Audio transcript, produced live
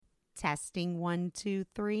Testing 1, 2,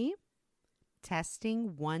 3.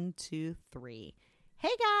 Testing 1, 2, 3. Hey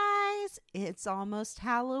guys, it's almost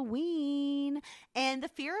Halloween, and the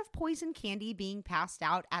fear of poison candy being passed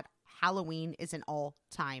out at Halloween is an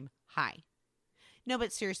all-time high. No,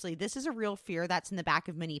 but seriously, this is a real fear that's in the back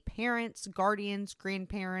of many parents, guardians,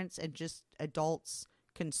 grandparents, and just adults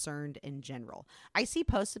concerned in general. I see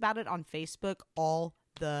posts about it on Facebook all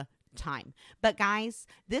the time. But guys,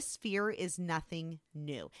 this fear is nothing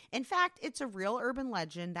new. In fact, it's a real urban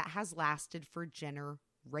legend that has lasted for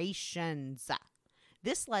generations.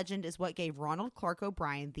 This legend is what gave Ronald Clark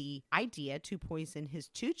O'Brien the idea to poison his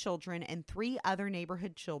 2 children and 3 other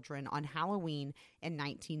neighborhood children on Halloween in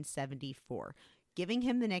 1974, giving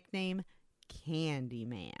him the nickname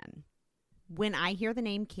Candyman. When I hear the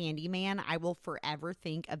name Candyman, I will forever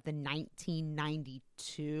think of the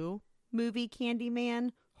 1992 movie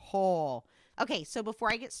Candyman. Oh. Okay, so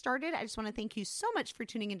before I get started, I just want to thank you so much for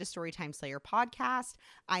tuning into Storytime Slayer podcast.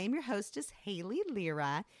 I am your hostess, Haley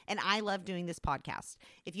Lyra, and I love doing this podcast.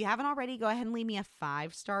 If you haven't already, go ahead and leave me a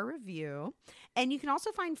 5-star review. And you can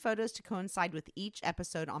also find photos to coincide with each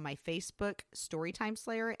episode on my Facebook, Storytime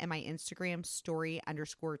Slayer, and my Instagram,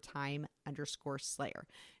 story_time_slayer.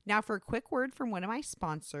 Now for a quick word from one of my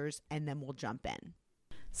sponsors, and then we'll jump in.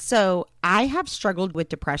 So I have struggled with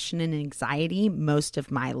depression and anxiety most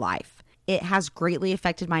of my life. It has greatly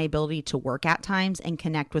affected my ability to work at times and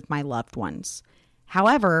connect with my loved ones.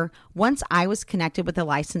 However, once I was connected with a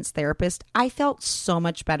licensed therapist, I felt so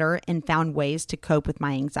much better and found ways to cope with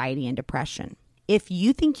my anxiety and depression. If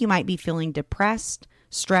you think you might be feeling depressed,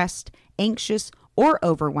 stressed, anxious, or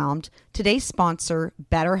overwhelmed, today's sponsor,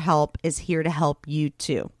 BetterHelp, is here to help you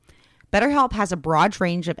too. BetterHelp has a broad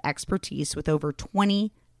range of expertise with over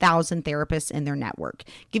 20,000 therapists in their network,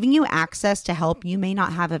 giving you access to help you may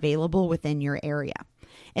not have available within your area.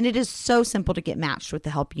 And it is so simple to get matched with the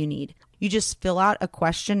help you need. You just fill out a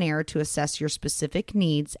questionnaire to assess your specific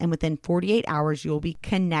needs, and within 48 hours, you'll be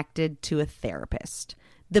connected to a therapist.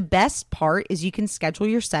 The best part is you can schedule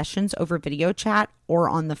your sessions over video chat or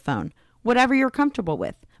on the phone, whatever you're comfortable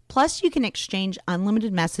with. Plus, you can exchange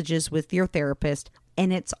unlimited messages with your therapist,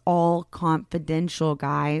 and it's all confidential,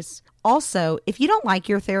 guys. Also, if you don't like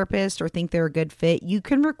your therapist or think they're a good fit, you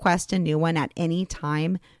can request a new one at any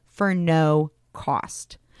time for no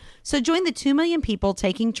cost. So join the 2 million people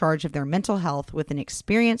taking charge of their mental health with an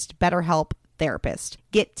experienced BetterHelp therapist.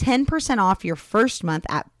 Get 10% off your first month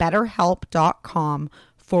at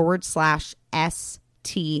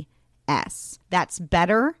betterhelp.com/STS. That's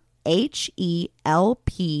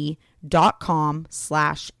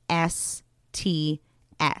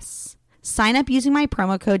betterhelp.com/STS. Sign up using my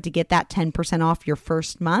promo code to get that 10% off your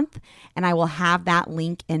first month, and I will have that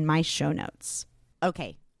link in my show notes.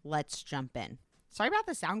 Okay, let's jump in. Sorry about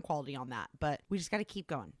the sound quality on that, but we just got to keep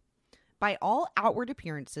going. By all outward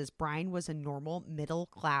appearances, Brian was a normal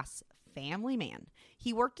middle-class family man.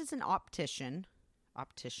 He worked as an optician,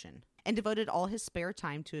 and devoted all his spare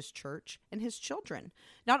time to his church and his children.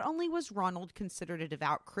 Not only was Ronald considered a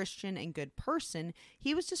devout Christian and good person,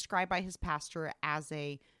 he was described by his pastor as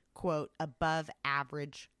a, quote, above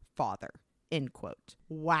average father, end quote.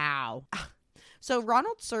 Wow. So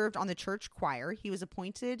Ronald served on the church choir. He was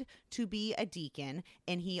appointed to be a deacon,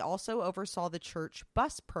 and he also oversaw the church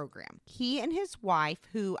bus program. He and his wife,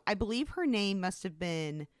 who I believe her name must have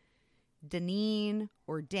been Danine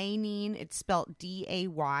or Danine, it's spelled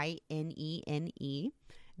Daynene.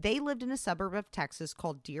 They lived in a suburb of Texas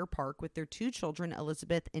called Deer Park with their 2 children,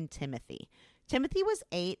 Elizabeth and Timothy. Timothy was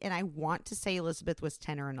 8, and I want to say Elizabeth was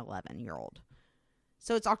 10 or an 11-year-old.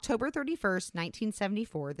 So it's October 31st,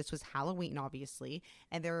 1974. This was Halloween, obviously,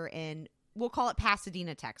 and they're in, we'll call it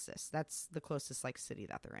Pasadena, Texas. That's the closest city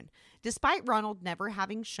that they're in. Despite Ronald never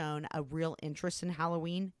having shown a real interest in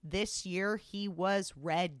Halloween, this year he was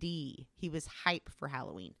ready. He was hype for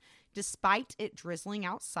Halloween. Despite it drizzling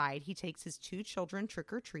outside, he takes his 2 children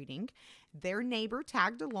trick-or-treating. Their neighbor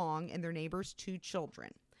tagged along, and their neighbor's 2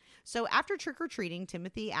 children. So after trick-or-treating,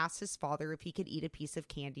 Timothy asked his father if he could eat a piece of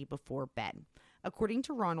candy before bed. According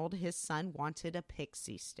to Ronald, his son wanted a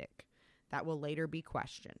pixie stick. That will later be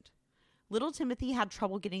questioned. Little Timothy had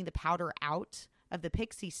trouble getting the powder out of the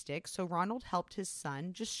pixie stick, so Ronald helped his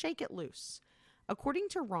son just shake it loose. According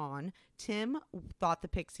to Ron, Tim thought the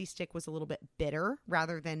pixie stick was a little bit bitter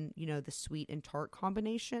rather than, the sweet and tart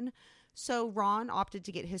combination. So Ron opted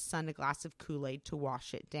to get his son a glass of Kool-Aid to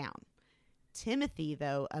wash it down. Timothy,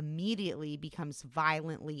 though, immediately becomes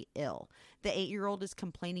violently ill. The 8-year-old is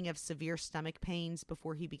complaining of severe stomach pains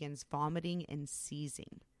before he begins vomiting and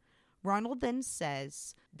seizing. Ronald then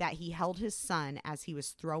says that he held his son as he was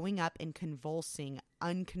throwing up and convulsing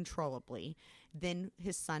uncontrollably. Then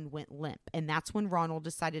his son went limp, and that's when Ronald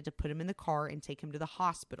decided to put him in the car and take him to the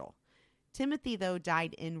hospital. Timothy, though,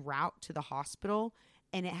 died en route to the hospital,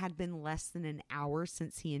 and it had been less than an hour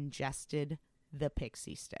since he ingested the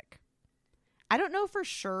pixie stick. I don't know for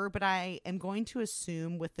sure, but I am going to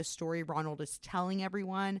assume with the story Ronald is telling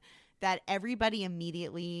everyone that everybody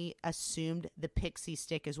immediately assumed the pixie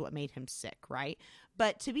stick is what made him sick, right?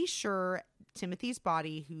 But to be sure, Timothy's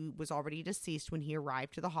body, who was already deceased when he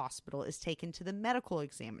arrived to the hospital, is taken to the medical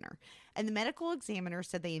examiner. And the medical examiner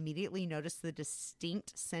said they immediately noticed the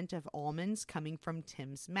distinct scent of almonds coming from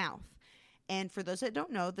Tim's mouth. And for those that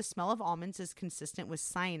don't know, the smell of almonds is consistent with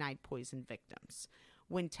cyanide poison victims.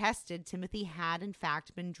 When tested, Timothy had in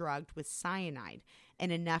fact been drugged with cyanide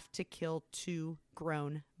and enough to kill 2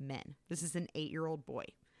 grown men. This is an 8-year-old boy.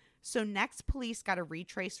 So next, police got to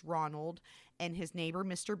retrace Ronald and his neighbor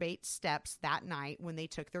Mr. Bates' steps that night when they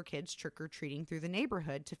took their kids trick-or-treating through the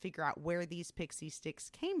neighborhood to figure out where these pixie sticks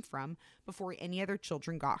came from before any other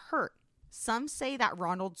children got hurt. Some say that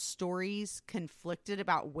Ronald's stories conflicted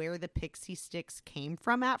about where the pixie sticks came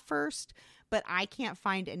from at first, but I can't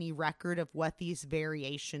find any record of what these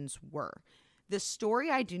variations were. The story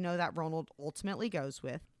I do know that Ronald ultimately goes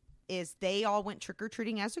with is they all went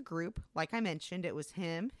trick-or-treating as a group. Like I mentioned, it was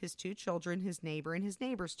him, his 2 children, his neighbor, and his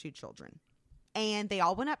neighbor's 2 children. And they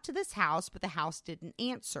all went up to this house, but the house didn't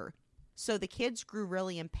answer. So the kids grew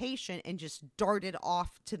really impatient and just darted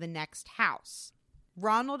off to the next house.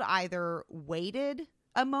 Ronald either waited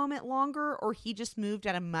a moment longer or he just moved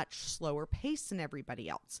at a much slower pace than everybody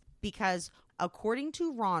else. Because according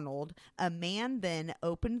to Ronald, a man then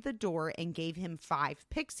opened the door and gave him 5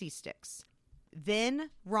 pixie sticks.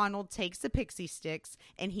 Then Ronald takes the pixie sticks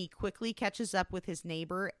and he quickly catches up with his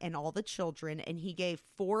neighbor and all the children, and he gave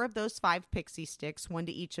 4 of those 5 pixie sticks, 1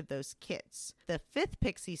 to each of those kids. The 5th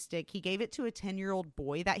pixie stick, he gave it to a 10-year-old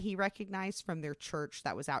boy that he recognized from their church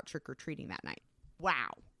that was out trick-or-treating that night.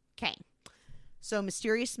 Wow. Okay. So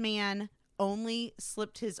mysterious man only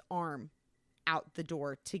slipped his arm out the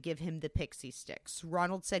door to give him the pixie sticks.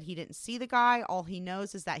 Ronald said he didn't see the guy. All he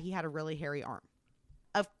knows is that he had a really hairy arm.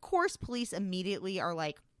 Of course, police immediately are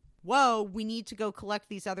like, whoa, we need to go collect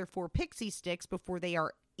these other 4 pixie sticks before they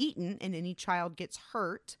are eaten and any child gets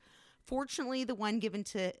hurt. Fortunately, the one given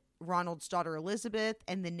to Ronald's daughter Elizabeth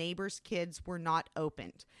and the neighbor's kids were not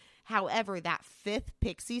opened. However, that 5th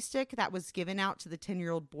pixie stick that was given out to the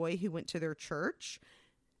 10-year-old boy who went to their church,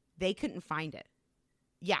 they couldn't find it.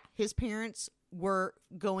 Yeah, his parents were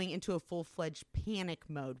going into a full-fledged panic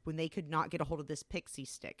mode when they could not get a hold of this pixie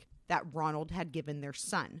stick that Ronald had given their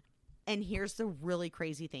son. And here's the really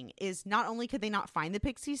crazy thing is not only could they not find the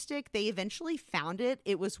pixie stick, they eventually found it.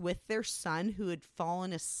 It was with their son who had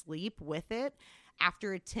fallen asleep with it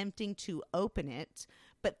after attempting to open it.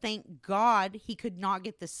 But thank God he could not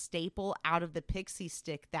get the staple out of the pixie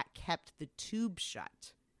stick that kept the tube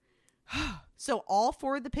shut. So all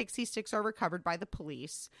 4 of the pixie sticks are recovered by the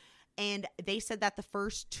police. And they said that the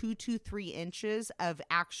first 2 to 3 inches of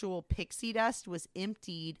actual pixie dust was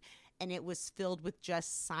emptied and it was filled with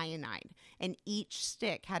just cyanide. And each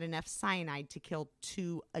stick had enough cyanide to kill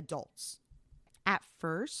 2 adults. At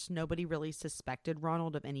first, nobody really suspected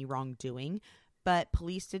Ronald of any wrongdoing, but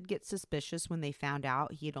police did get suspicious when they found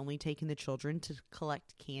out he had only taken the children to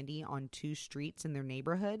collect candy on 2 streets in their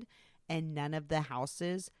neighborhood, and none of the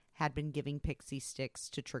houses had been giving pixie sticks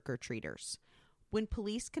to trick-or-treaters. When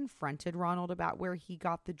police confronted Ronald about where he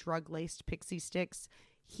got the drug-laced pixie sticks,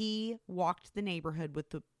 he walked the neighborhood with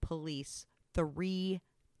the police 3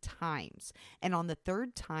 times. And on the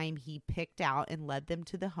 3rd time, he picked out and led them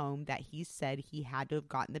to the home that he said he had to have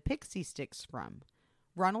gotten the pixie sticks from.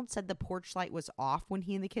 Ronald said the porch light was off when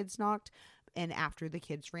he and the kids knocked, and after the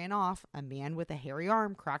kids ran off, a man with a hairy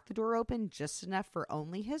arm cracked the door open just enough for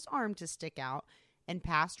only his arm to stick out and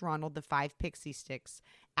passed Ronald the 5 pixie sticks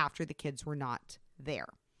after the kids were not there.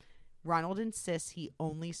 Ronald insists he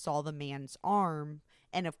only saw the man's arm,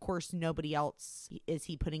 and of course nobody else is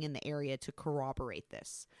he putting in the area to corroborate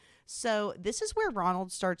this. So this is where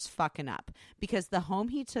Ronald starts fucking up, because the home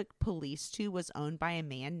he took police to was owned by a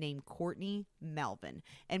man named Courtney Melvin.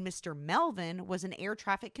 And Mr. Melvin was an air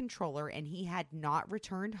traffic controller, and he had not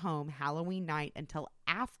returned home Halloween night until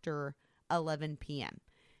after 11 p.m.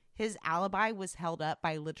 His alibi was held up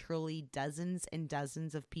by literally dozens and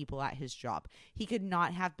dozens of people at his job. He could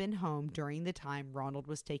not have been home during the time Ronald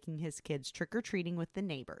was taking his kids trick-or-treating with the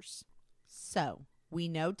neighbors. So, we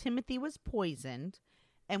know Timothy was poisoned,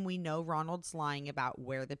 and we know Ronald's lying about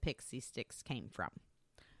where the pixie sticks came from.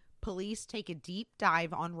 Police take a deep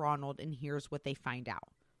dive on Ronald, and here's what they find out.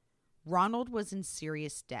 Ronald was in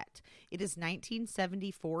serious debt. It is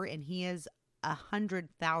 1974 and he is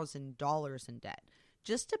 $100,000 in debt.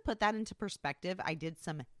 Just to put that into perspective, I did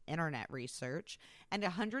some internet research, and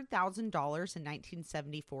 $100,000 in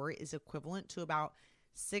 1974 is equivalent to about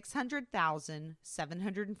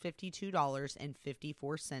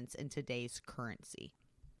 $600,752.54 in today's currency.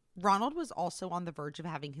 Ronald was also on the verge of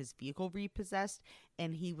having his vehicle repossessed,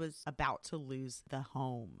 and he was about to lose the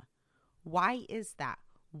home. Why is that?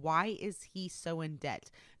 Why is he so in debt?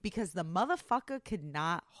 Because the motherfucker could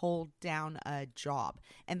not hold down a job.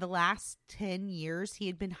 In the last 10 years, he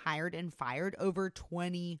had been hired and fired over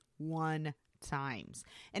 21 times.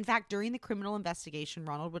 In fact, during the criminal investigation,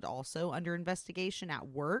 Ronald was also under investigation at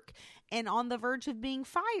work and on the verge of being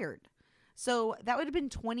fired. So that would have been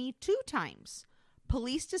 22 times.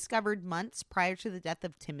 Police discovered months prior to the death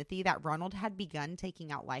of Timothy that Ronald had begun taking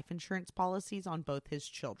out life insurance policies on both his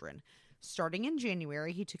children. Starting in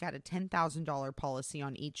January, he took out a $10,000 policy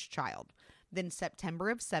on each child. Then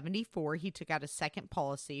September of 74, he took out a second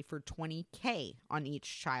policy for $20,000 on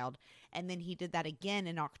each child. And then he did that again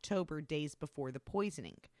in October, days before the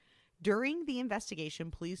poisoning. During the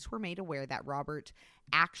investigation, police were made aware that Robert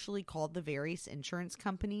actually called the various insurance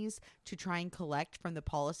companies to try and collect from the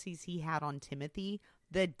policies he had on Timothy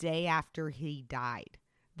the day after he died.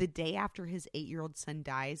 The day after his 8-year-old son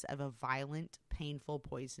dies of a violent, painful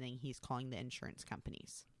poisoning, he's calling the insurance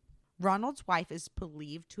companies. Ronald's wife is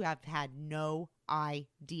believed to have had no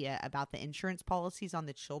idea about the insurance policies on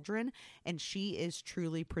the children, and she is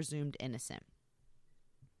truly presumed innocent.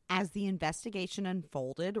 As the investigation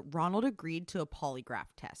unfolded, Ronald agreed to a polygraph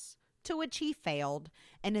test, to which he failed,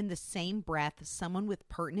 and in the same breath, someone with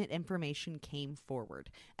pertinent information came forward.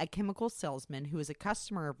 A chemical salesman who was a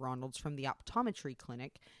customer of Ronald's from the optometry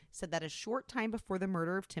clinic said that a short time before the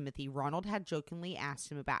murder of Timothy, Ronald had jokingly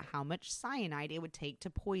asked him about how much cyanide it would take to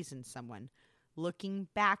poison someone. Looking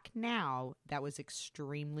back now, that was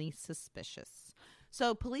extremely suspicious.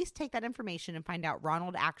 So police take that information and find out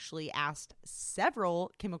Ronald actually asked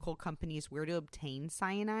several chemical companies where to obtain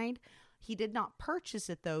cyanide. He did not purchase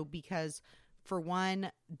it, though, because, for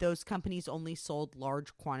one, those companies only sold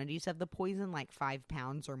large quantities of the poison, like 5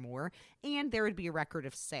 pounds or more, and there would be a record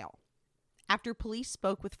of sale. After police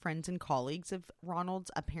spoke with friends and colleagues of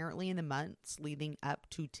Ronald's, apparently in the months leading up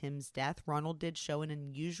to Tim's death, Ronald did show an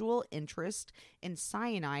unusual interest in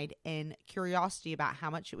cyanide and curiosity about how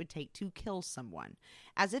much it would take to kill someone.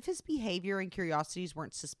 As if his behavior and curiosities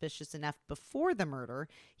weren't suspicious enough before the murder,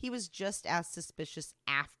 he was just as suspicious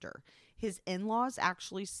after. His in-laws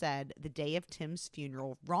actually said the day of Tim's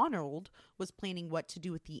funeral, Ronald was planning what to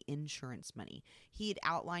do with the insurance money. He had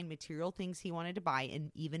outlined material things he wanted to buy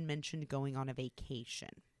and even mentioned going on a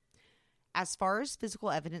vacation. As far as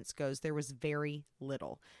physical evidence goes, there was very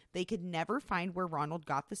little. They could never find where Ronald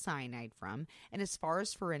got the cyanide from. And as far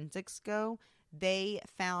as forensics go, they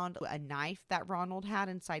found a knife that Ronald had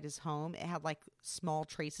inside his home. It had like small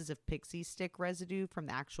traces of pixie stick residue from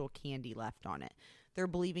the actual candy left on it. They're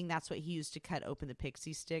believing that's what he used to cut open the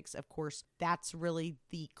pixie sticks. Of course, that's really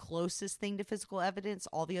the closest thing to physical evidence.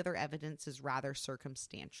 All the other evidence is rather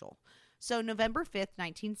circumstantial. So November 5th,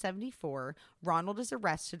 1974, Ronald is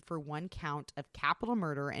arrested for 1 count of capital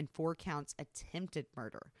murder and 4 counts attempted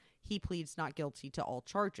murder. He pleads not guilty to all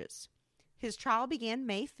charges. His trial began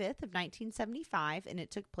May 5th of 1975, and it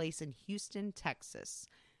took place in Houston, Texas.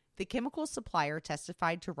 The chemical supplier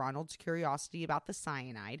testified to Ronald's curiosity about the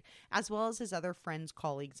cyanide, as well as his other friends,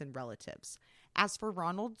 colleagues, and relatives. As for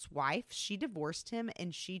Ronald's wife, she divorced him,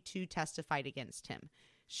 and she too testified against him.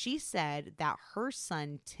 She said that her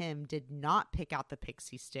son, Tim, did not pick out the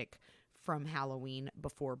pixie stick from Halloween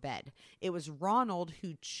before bed. It was Ronald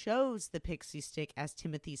who chose the pixie stick as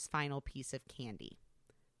Timothy's final piece of candy.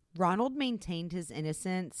 Ronald maintained his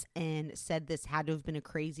innocence and said this had to have been a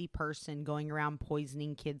crazy person going around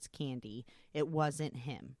poisoning kids' candy. It wasn't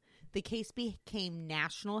him. The case became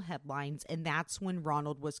national headlines, and that's when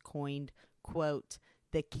Ronald was coined, quote,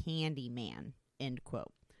 the Candy Man, end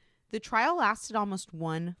quote. The trial lasted almost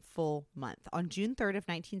 1 full month. On June 3rd of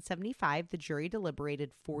 1975, the jury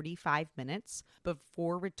deliberated 45 minutes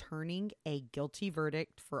before returning a guilty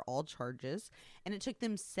verdict for all charges, and it took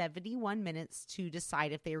them 71 minutes to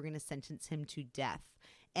decide if they were going to sentence him to death.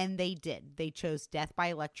 And they did. They chose death by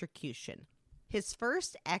electrocution. His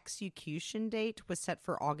first execution date was set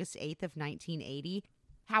for August 8th of 1980.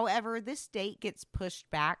 However, this date gets pushed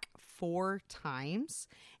back 4 times,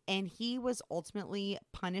 and he was ultimately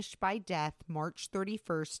punished by death March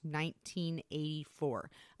 31st, 1984,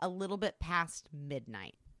 a little bit past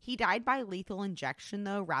midnight. He died by lethal injection,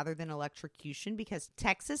 though, rather than electrocution, because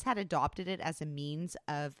Texas had adopted it as a means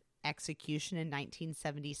of execution in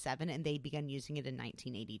 1977, and they began using it in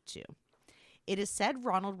 1982. It is said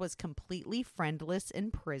Ronald was completely friendless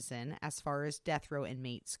in prison as far as death row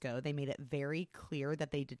inmates go. They made it very clear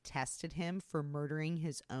that they detested him for murdering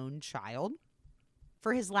his own child.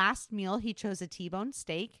 For his last meal, he chose a T-bone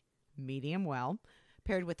steak, medium well,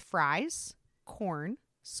 paired with fries, corn,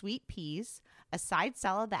 sweet peas, a side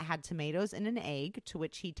salad that had tomatoes and an egg, to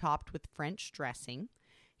which he topped with French dressing.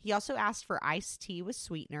 He also asked for iced tea with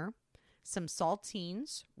sweetener, some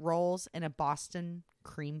saltines, rolls, and a Boston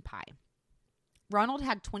cream pie. Ronald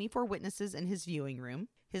had 24 witnesses in his viewing room.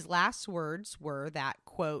 His last words were that,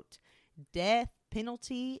 quote, "Death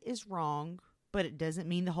penalty is wrong, but it doesn't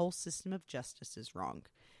mean the whole system of justice is wrong.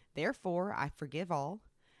 Therefore, I forgive all,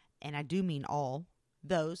 and I do mean all,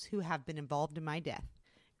 those who have been involved in my death.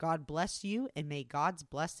 God bless you, and may God's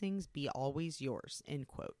blessings be always yours," end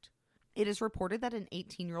quote. It is reported that an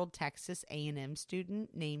 18-year-old Texas A&M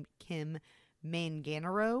student named Kim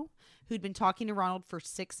Manganaro, who'd been talking to Ronald for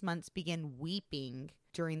 6 months, began weeping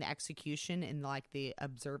during the execution in the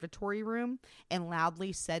observatory room and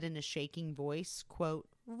loudly said in a shaking voice, quote,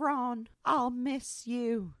 "Ron, I'll miss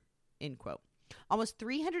you," end quote. Almost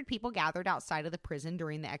 300 people gathered outside of the prison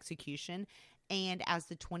during the execution, and as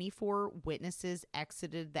the 24 witnesses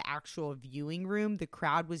exited the actual viewing room, the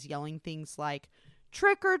crowd was yelling things like,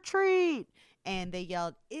 "Trick or treat!" And they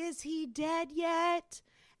yelled, "Is he dead yet?"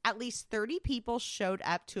 At least 30 people showed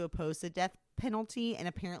up to oppose the death penalty, and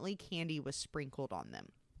apparently candy was sprinkled on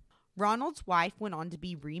them. Ronald's wife went on to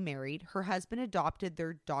be remarried. Her husband adopted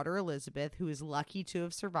their daughter Elizabeth, who is lucky to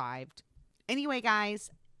have survived. Anyway, guys,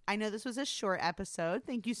 I know this was a short episode.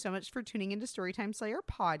 Thank you so much for tuning into Storytime Slayer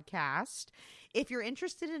podcast. If you're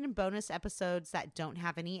interested in bonus episodes that don't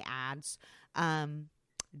have any ads,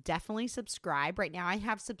 definitely subscribe. Right now I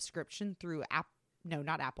have subscription through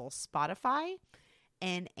Spotify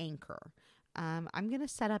and Anchor. I'm going to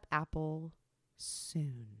set up Apple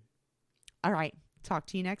soon. All right. Talk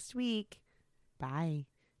to you next week. Bye.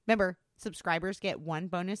 Remember, subscribers get one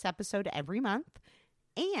bonus episode every month,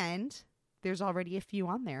 and there's already a few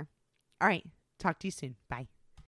on there. All right. Talk to you soon. Bye.